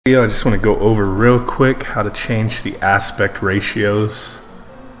I just want to go over real quick how to change the aspect ratios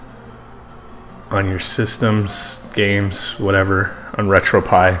on your systems, games, whatever, on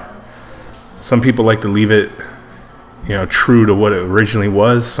Retropie. Some people like to leave it, true to what it originally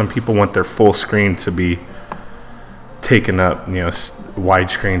was. Some people want their full screen to be taken up,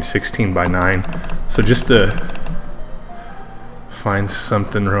 widescreen 16:9. So just to find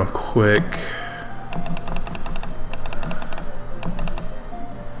something real quick.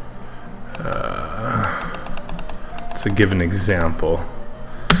 To give an example,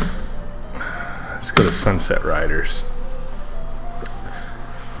 let's go to Sunset Riders,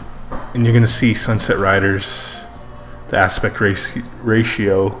 and you're going to see Sunset Riders, the aspect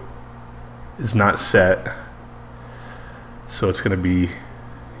ratio is not set, so it's going to be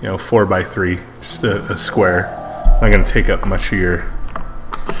 4:3, just a square. Not going to take up much of your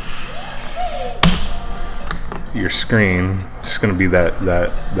screen. Just going to be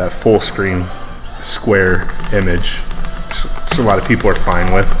that full screen square image. Which a lot of people are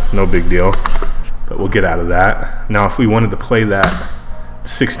fine with, no big deal, but we'll get out of that. Now if we wanted to play that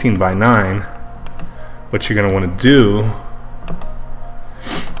 16:9, what you're going to want to do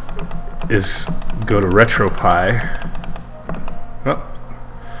is go to Retropie. Oh,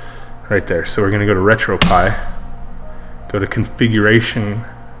 right there. So we're going to go to Retropie, go to Configuration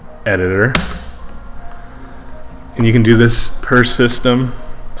Editor, and you can do this per system,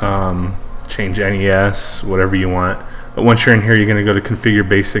 change NES, whatever you want. But once you're in here, you're going to go to Configure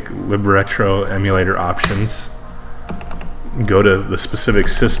Basic Libretro Emulator Options. Go to the specific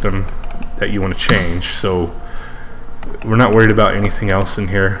system that you want to change. So we're not worried about anything else in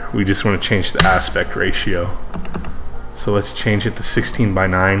here. We just want to change the aspect ratio. So let's change it to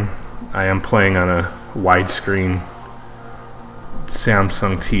 16:9. I am playing on a widescreen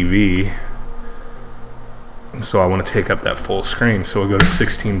Samsung TV, so I want to take up that full screen. So we'll go to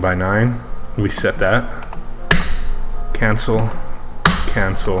 16:9. We set that. Cancel,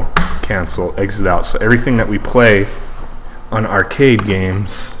 cancel, cancel, exit out. So everything that we play on arcade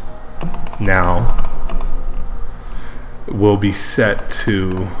games now will be set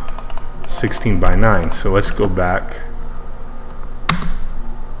to 16:9. So let's go back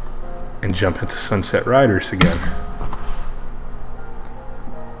and jump into Sunset Riders again.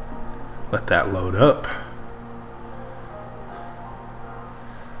 Let that load up.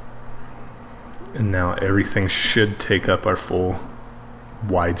 And now everything should take up our full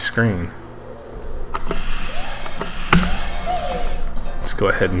wide screen. Let's go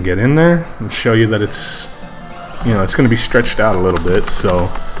ahead and get in there and show you that it's it's going to be stretched out a little bit, so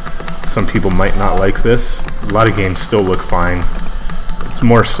some people might not like this. A lot of games still look fine. It's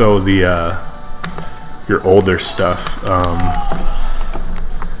more so the your older stuff,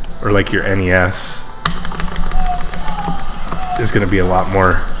 or like your NES is going to be a lot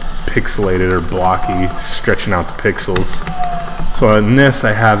more pixelated or blocky, stretching out the pixels. So in this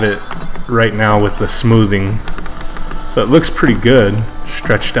I have it right now with the smoothing, so it looks pretty good,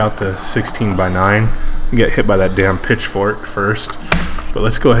 stretched out to 16:9. You get hit by that damn pitchfork first, but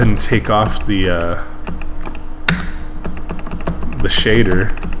let's go ahead and take off the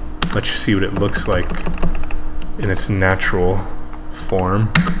shader, let you see what it looks like in its natural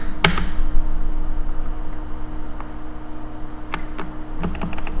form.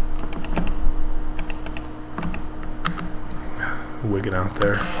 Wig it out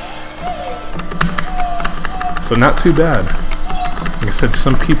there. So not too bad. Like I said,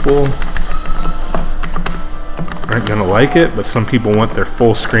 some people aren't gonna like it, but some people want their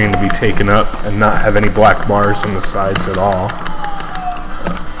full screen to be taken up and not have any black bars on the sides at all.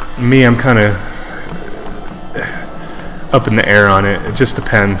 Me, I'm kind of up in the air on it. It just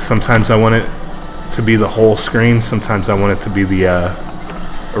depends. Sometimes I want it to be the whole screen, sometimes I want it to be the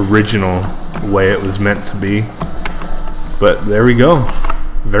original way it was meant to be. But there we go.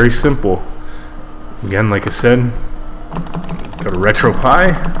 Very simple. Again, like I said, go to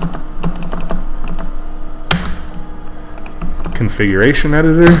Retropie, Configuration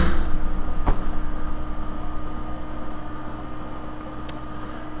Editor,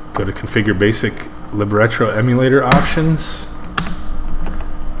 go to Configure Basic Libretro Emulator Options,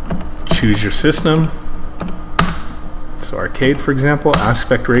 choose your system. So arcade, for example,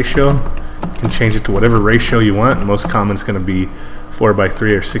 aspect ratio. You can change it to whatever ratio you want. Most common is going to be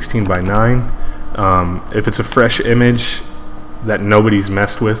 4:3 or 16:9. If it's a fresh image that nobody's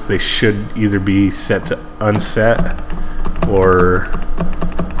messed with, they should either be set to unset or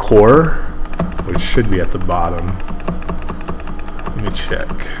core, which should be at the bottom. Let me check.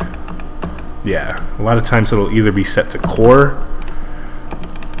 Yeah, a lot of times it'll either be set to core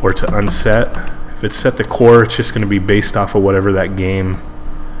or to unset. If it's set to core, it's just going to be based off of whatever that game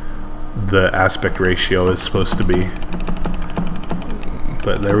the aspect ratio is supposed to be.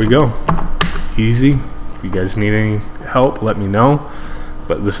 But there we go. Easy. If you guys need any help, let me know.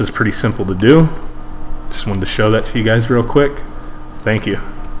 But this is pretty simple to do. Just wanted to show that to you guys real quick. Thank you.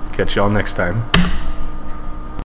 Catch y'all next time.